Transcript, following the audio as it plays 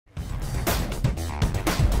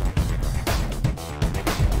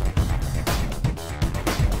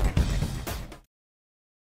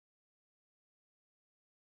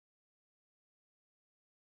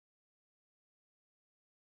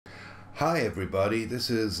Hi everybody,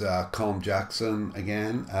 this is Colm Jackson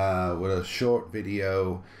again with a short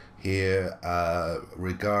video here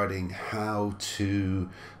regarding how to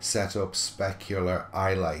set up specular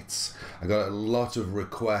eyelights. I got a lot of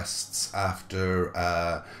requests after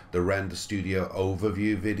the Render Studio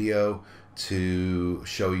overview video to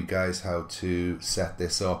show you guys how to set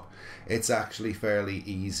this up. It's actually fairly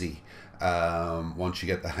easy once you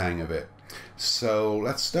get the hang of it. So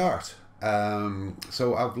let's start.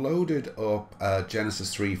 So I've loaded up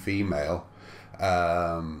Genesis 3 Female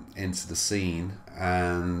into the scene,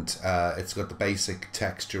 and it's got the basic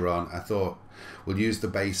texture on. I thought we'll use the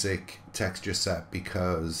basic texture set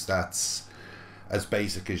because that's as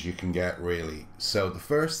basic as you can get, really. So the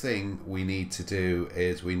first thing we need to do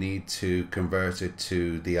is we need to convert it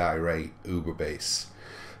to the iRay Uber base.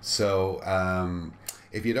 So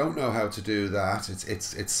if you don't know how to do that,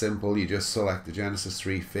 it's simple. You just select the Genesis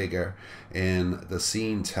 3 figure in the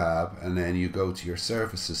Scene tab, and then you go to your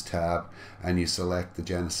Surfaces tab and you select the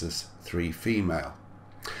Genesis 3 Female.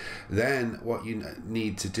 Then what you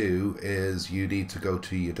need to do is you need to go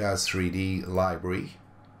to your Daz 3D library,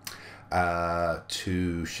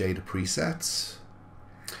 to Shader Presets,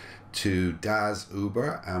 to Daz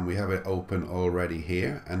Uber, and we have it open already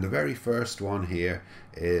here, and the very first one here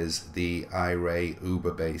is the iRay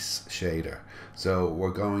Uber base shader. So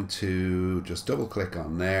we're going to just double click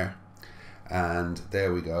on there, and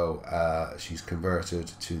there we go. She's converted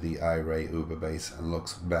to the iRay Uber base and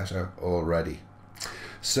looks better already.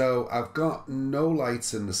 So I've got no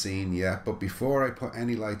lights in the scene yet, but before I put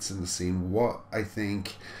any lights in the scene, what I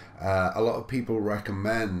think a lot of people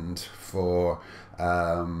recommend for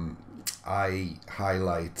eye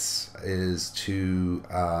highlights is to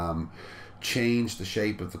change the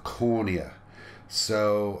shape of the cornea.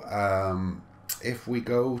 So if we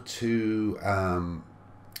go to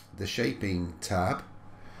the shaping tab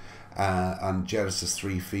on Genesis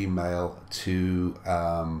 3 Female to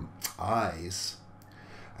eyes,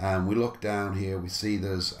 and we look down here, we see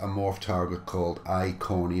there's a morph target called eye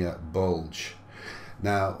cornea bulge.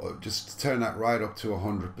 Now, just turn that right up to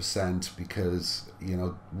 100%, because, you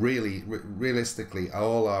know, realistically,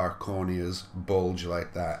 all our corneas bulge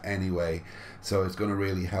like that anyway. So it's going to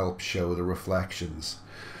really help show the reflections.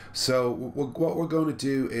 So what we're going to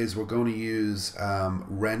do is we're going to use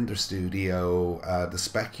Render Studio, the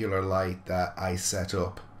specular light that I set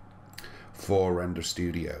up for Render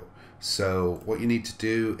Studio. So what you need to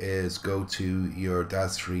do is go to your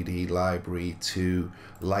Daz 3D library, to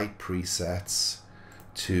Light Presets,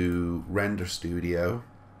 to Render Studio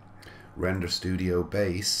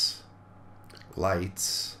Base,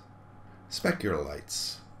 Lights, Specular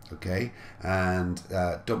Lights, okay, and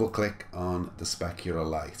double click on the specular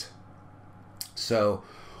light. So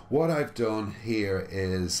what I've done here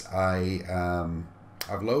is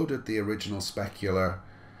I've loaded the original specular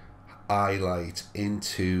eyelight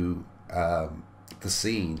into the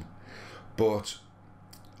scene, but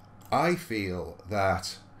I feel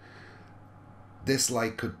that this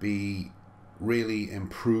light could be really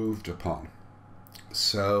improved upon.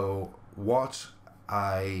 So what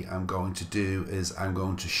I am going to do is I'm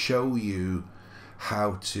going to show you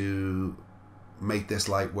how to make this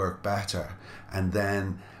light work better, and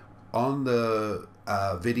then on the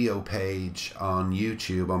video page on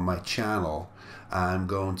YouTube on my channel, I'm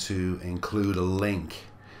going to include a link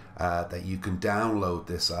that you can download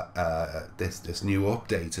this this new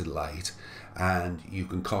updated light, and you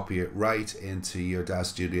can copy it right into your Daz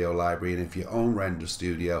Studio library. And if you own Render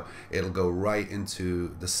Studio, it'll go right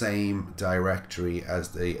into the same directory as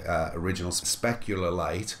the original specular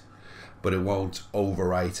light, but it won't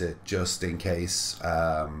overwrite it, just in case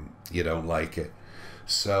you don't like it.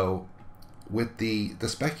 So with the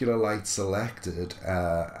specular light selected,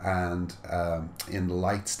 and in the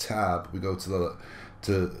Lights tab, we go to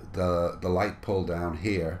the light pull down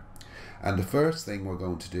here, and the first thing we're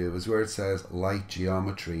going to do is where it says light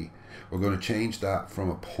geometry, we're going to change that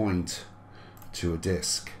from a point to a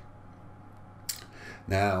disc.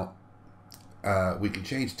 Now we can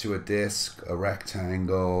change it to a disc, a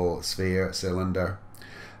rectangle, a sphere, a cylinder.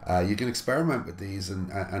 You can experiment with these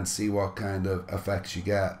and see what kind of effects you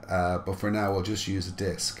get, but for now we'll just use a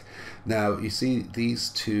disc. Now you see these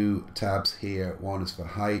two tabs here, one is for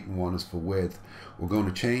height and one is for width. We're going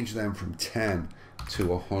to change them from 10 to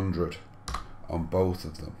 100 on both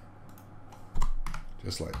of them,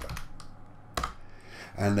 just like that.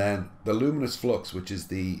 And then the luminous flux, which is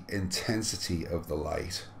the intensity of the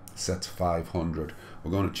light, set to 500.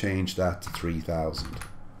 We're going to change that to 3000.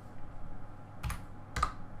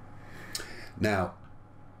 Now,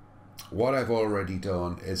 what I've already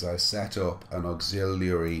done is I set up an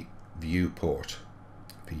auxiliary viewport.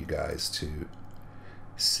 you guys to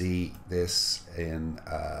see this in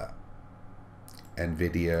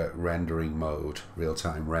Nvidia rendering mode,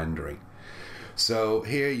 real-time rendering. So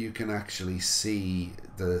here you can actually see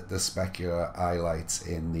the specular eyelights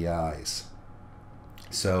in the eyes.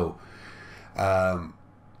 So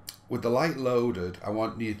with the light loaded,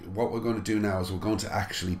 what we're going to do now is we're going to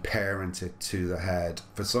actually parent it to the head.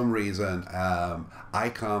 For some reason,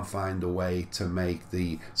 I can't find a way to make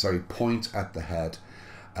point at the head.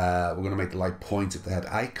 We're going to make the light point at the head.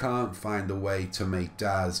 I can't find a way to make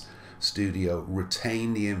Daz Studio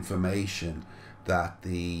retain the information that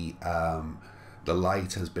the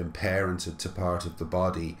light has been parented to part of the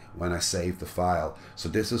body when I save the file. So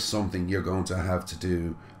this is something you're going to have to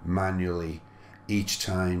do manually each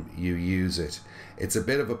time you use it. It's a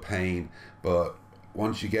bit of a pain, but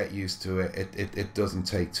once you get used to it, it doesn't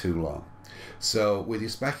take too long. So with your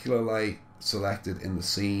specular light selected in the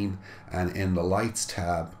scene and in the lights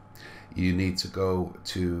tab, you need to go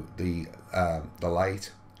to the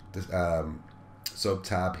light sub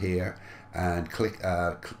tab here and click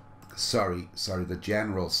the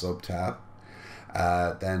general sub tab,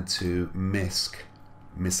 then to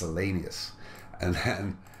miscellaneous, and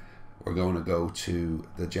then we're going to go to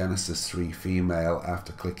the Genesis 3 female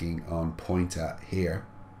after clicking on point at here,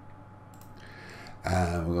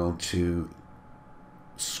 and we're going to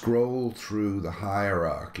scroll through the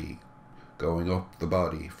hierarchy going up the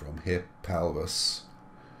body from hip, pelvis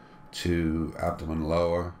to abdomen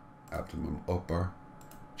lower, abdomen upper,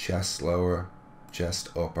 chest lower, chest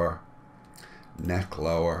upper, neck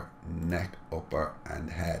lower, neck upper, and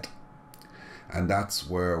head. And that's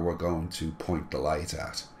where we're going to point the light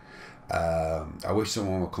at. I wish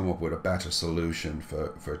someone would come up with a better solution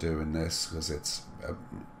for doing this, because it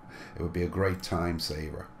would be a great time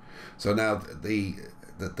saver. So now the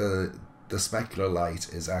specular light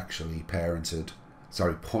is actually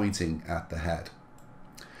pointing at the head.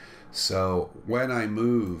 So when I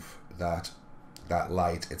move that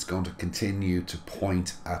light, it's going to continue to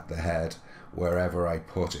point at the head wherever I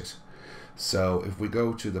put it. So if we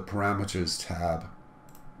go to the parameters tab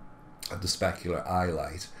of the specular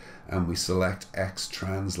eyelight and we select X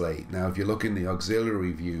translate. Now if you look in the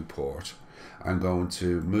auxiliary viewport, I'm going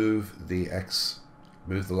to move the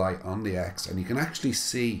light on the X, and you can actually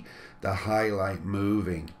see the highlight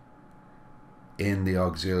moving in the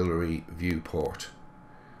auxiliary viewport,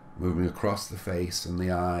 moving across the face and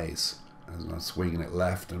the eyes, as I'm swinging it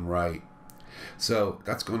left and right. So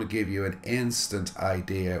that's going to give you an instant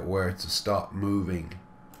idea where to stop moving.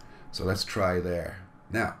 So let's try there.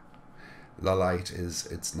 Now the light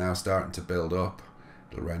it's now starting to build up.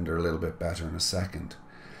 It'll render a little bit better in a second.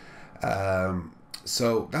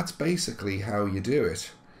 So that's basically how you do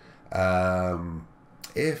it.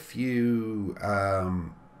 If you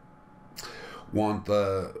want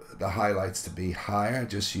the highlights to be higher,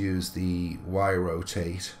 just use the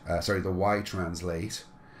Y translate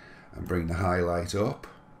and bring the highlight up,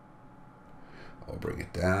 or bring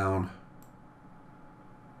it down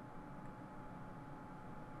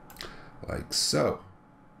like so.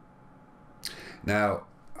 Now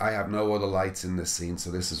I have no other lights in this scene,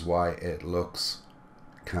 so this is why it looks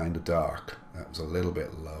kind of dark. That was a little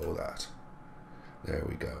bit low. There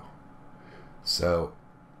we go. So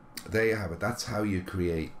there you have it. That's how you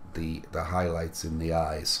create the highlights in the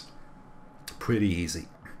eyes. Pretty easy.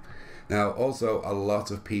 Now also, a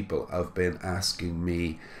lot of people have been asking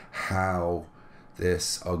me how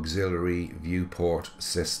this auxiliary viewport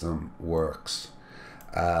system works.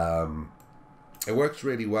 It works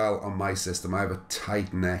really well on my system. I have a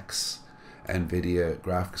Titan X Nvidia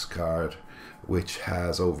graphics card which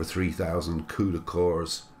has over 3,000 CUDA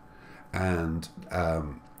cores and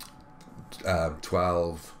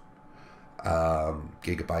 12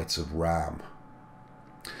 gigabytes of RAM.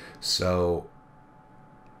 So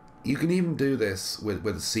you can even do this with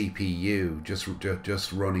a CPU,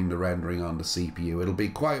 just running the rendering on the CPU. It'll be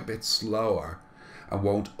quite a bit slower and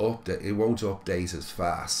won't update as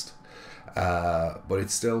fast, but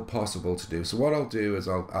it's still possible to do. So what I'll do is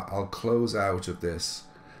I'll close out of this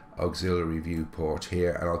auxiliary viewport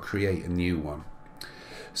here, and I'll create a new one.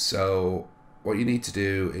 So what you need to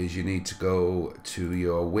do is you need to go to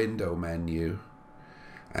your window menu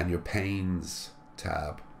and your panes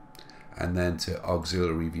tab, and then to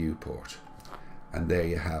auxiliary viewport, and there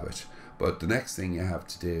you have it. But the next thing you have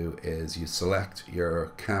to do is you select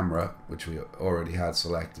your camera, which we already had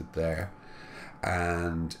selected there,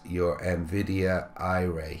 and your Nvidia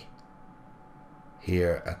iRay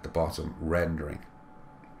here at the bottom, rendering.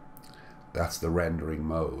 That's the rendering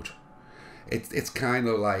mode. It's kind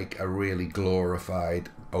of like a really glorified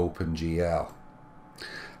OpenGL.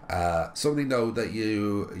 Something though that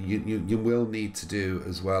you will need to do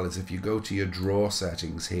as well is if you go to your draw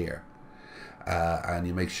settings here, and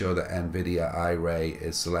you make sure that Nvidia iRay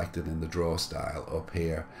is selected in the draw style up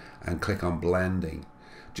here, and click on blending.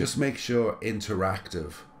 Just make sure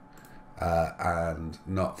interactive and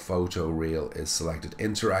not photoreal is selected.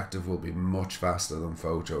 Interactive will be much faster than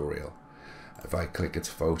photoreal. If I click it's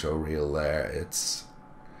photoreal there, it's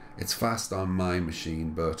fast on my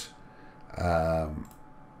machine, but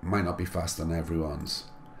might not be fast on everyone's.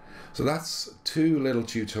 So that's 2 little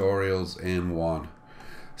tutorials in one.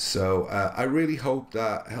 So I really hope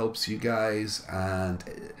that helps you guys, and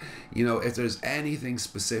you know, if there's anything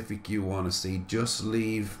specific you want to see, just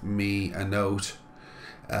leave me a note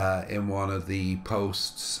in one of the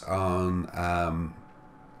posts on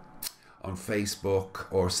Facebook,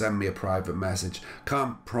 or send me a private message.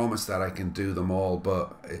 Can't promise that I can do them all,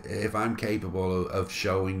 but if I'm capable of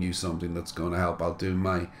showing you something that's going to help, I'll do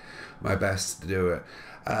my best to do it.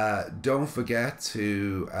 Don't forget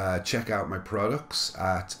to check out my products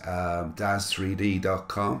at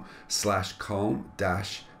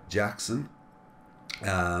daz3d.com/Colm-Jackson,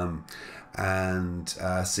 and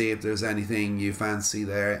see if there's anything you fancy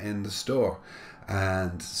there in the store.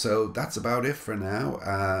 And so that's about it for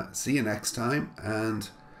now. See you next time, and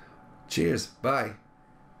cheers. Bye.